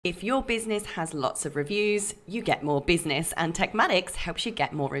If your business has lots of reviews, you get more business, and Tekmatix helps you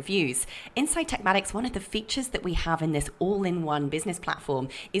get more reviews. Inside Tekmatix, one of the features that we have in this all-in-one business platform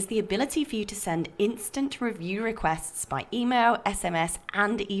is the ability for you to send instant review requests by email, SMS,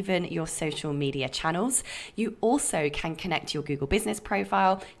 and even your social media channels. You also can connect your Google Business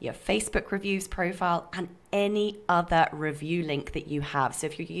profile, your Facebook reviews profile, and any other review link that you have. So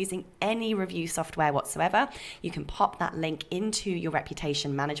if you're using any review software whatsoever, you can pop that link into your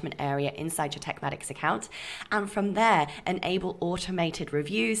reputation management area inside your Tekmatix account. And from there, enable automated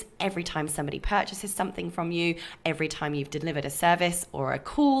reviews every time somebody purchases something from you, every time you've delivered a service or a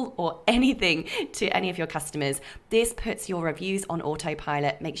call or anything to any of your customers. This puts your reviews on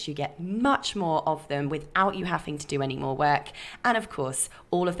autopilot, makes you get much more of them without you having to do any more work. And of course,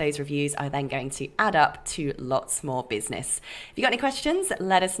 all of those reviews are then going to add up to lots more business. If you got any questions,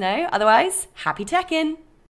 let us know. Otherwise, happy teching!